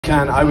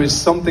can. I was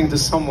something to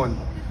someone.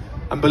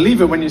 And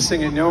believe it when you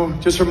sing it, you know?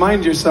 Just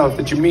remind yourself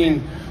that you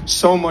mean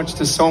so much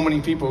to so many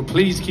people.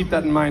 Please keep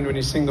that in mind when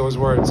you sing those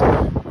words.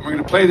 And we're going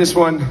to play this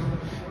one,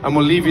 and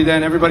we'll leave you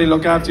then. Everybody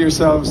look after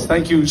yourselves.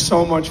 Thank you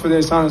so much for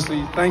this,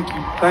 honestly. Thank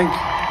you. Thank you.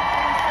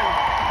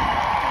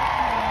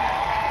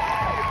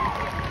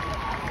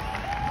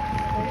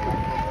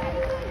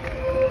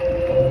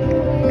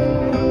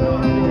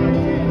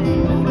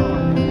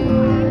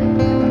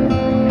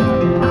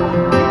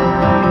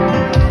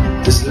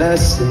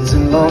 Lessons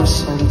in love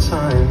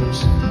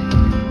sometimes.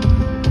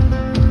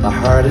 The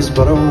heart is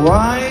but a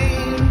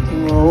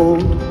winding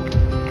road,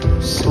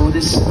 so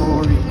this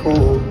story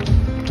goes.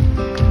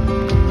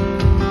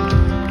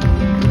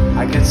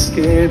 I get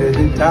scared of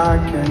the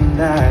dark and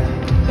night.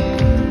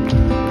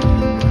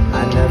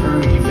 I never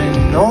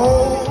even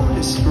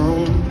noticed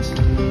rooms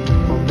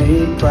were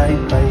made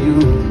bright by you.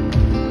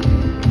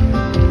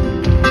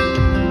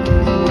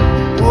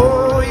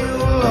 Oh, you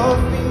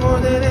love me more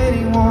than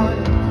anyone.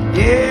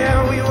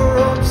 Yeah, we were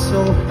up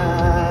so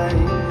high.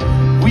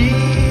 We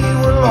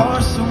were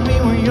lost when we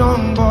were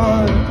young,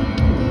 but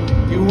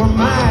you were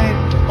mine.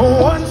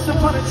 Oh, once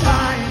upon a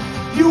time,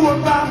 you were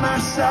by my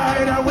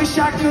side. I wish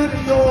I could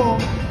have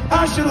known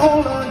I should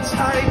hold on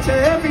tight to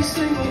every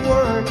single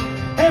word,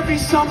 every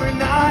summer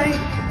night.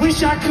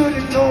 Wish I could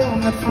have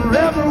known that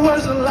forever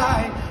was a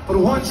lie. But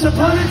once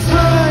upon a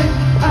time,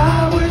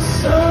 I was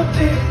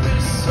something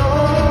to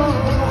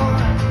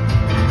someone.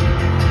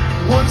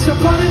 Once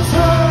upon a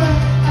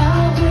time,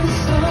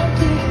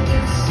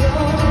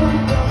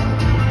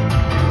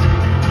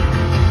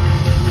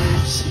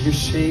 see your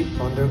shape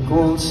under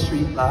gold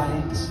street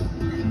lights,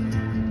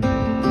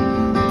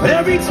 but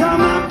every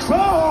time I'm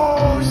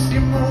close you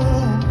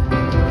move,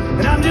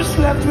 and I'm just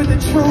left with the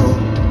truth.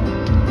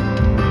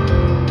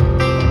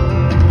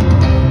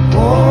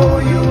 Oh,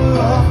 you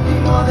love me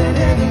more than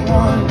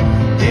anyone.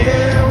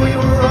 Yeah, we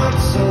were up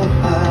so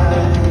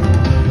high.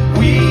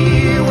 We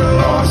were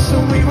lost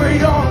when we were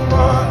young,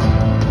 but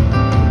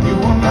you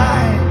were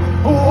mine.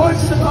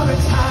 Once upon a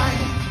time,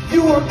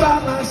 you were by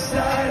my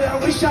side. I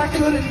wish I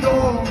could have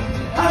known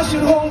I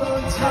should hold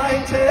on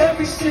tight to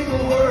every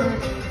single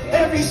word,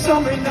 every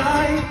summer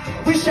night.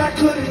 Wish I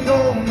could have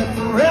known that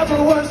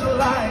forever was a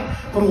lie.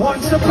 But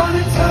once upon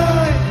a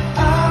time,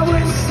 I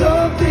was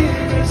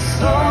something to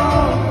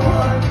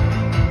someone.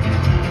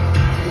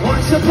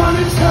 Once upon a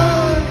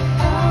time,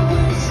 I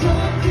was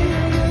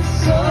something to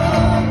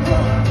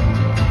someone.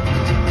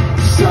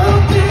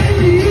 Something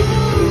to you.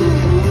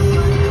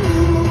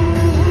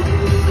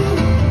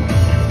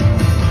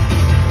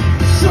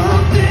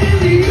 Something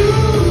to you.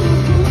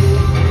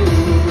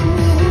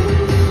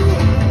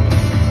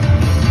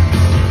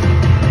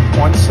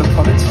 Once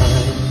upon a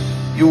time,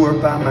 you were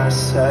by my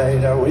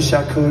side. I wish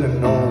I could have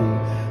known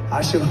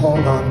I should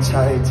hold on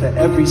tight to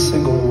every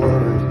single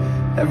word,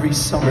 every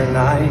summer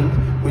night.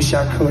 Wish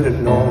I could have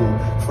known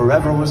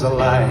forever was a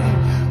lie.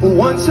 But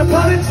once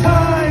upon a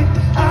time,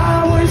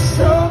 I was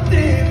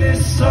something to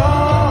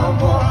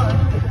someone.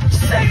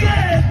 Sing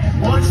it!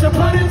 Once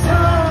upon a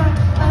time,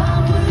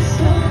 I was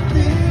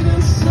something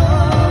to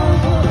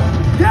someone.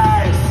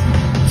 Yes!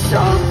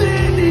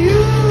 Something to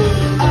you.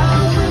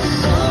 I was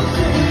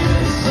something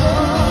to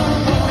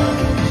someone.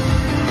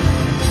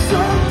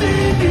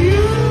 Something to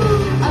you.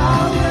 I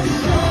was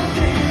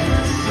something to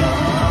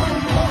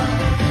someone.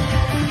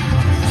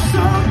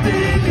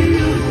 Something to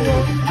you.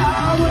 I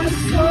was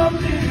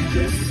something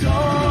to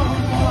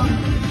someone.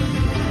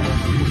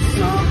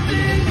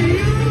 Something to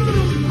you.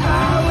 I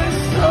was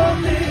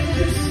something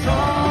to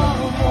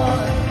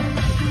someone.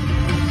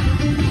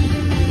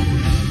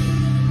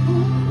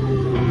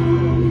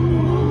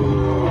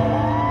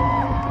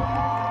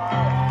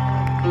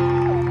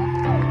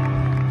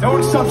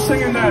 Don't stop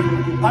singing that.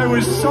 I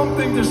was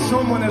something to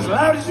someone as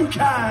loud as you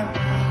can.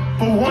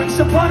 But once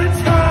upon a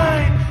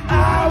time,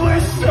 I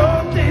was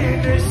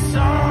something to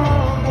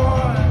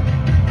someone.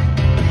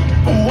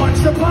 But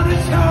once upon a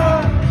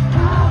time,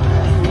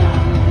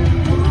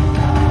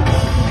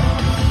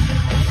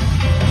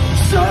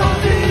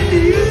 something to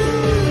you.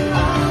 I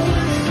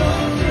was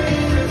something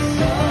to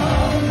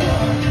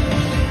someone.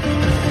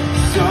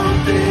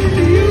 Something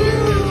to you.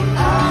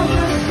 I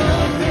was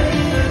something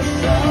to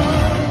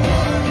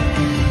someone.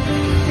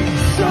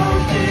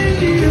 Something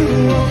to you.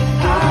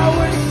 I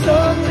was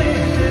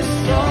something to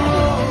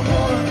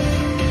someone.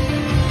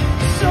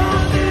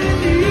 Something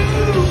to you.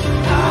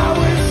 I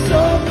was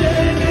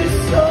something to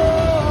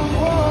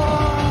someone.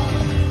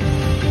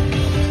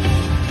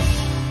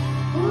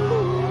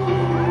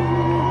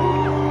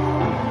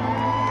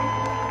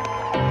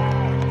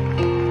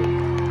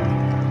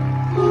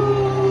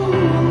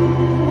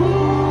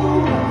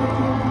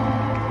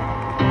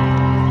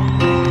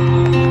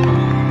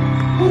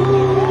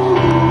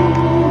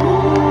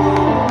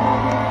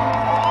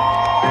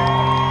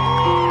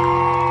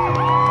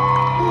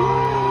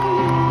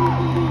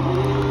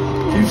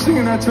 Keep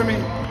singing that to me.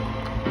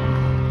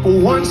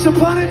 Once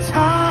upon a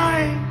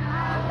time,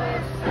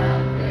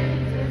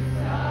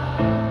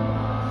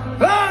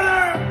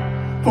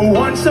 louder. But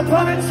once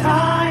upon a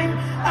time,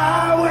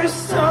 I was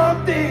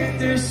something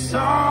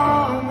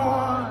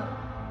someone.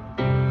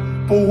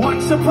 But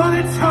once upon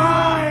a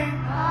time,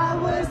 I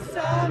was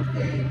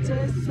something to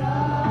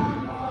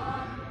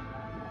someone.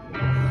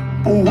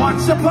 but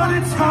once upon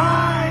a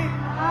time,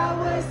 I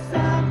was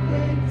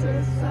something to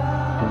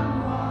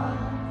someone.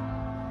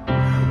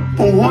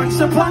 but once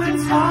upon a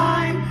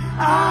time,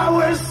 I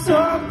was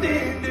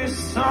something to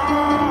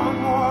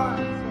someone.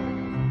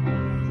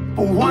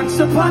 But once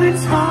upon a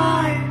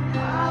time,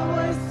 I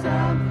was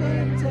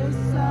something to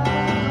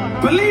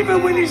someone. believe it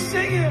when you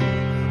sing it.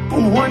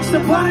 But once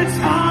upon a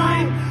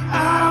time,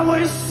 I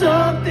was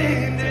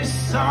something to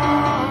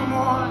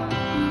someone.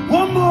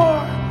 One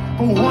more.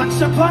 But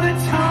once upon a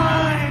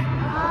time,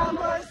 I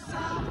was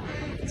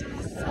something to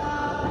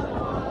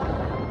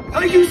someone.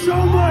 thank you so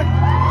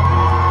much.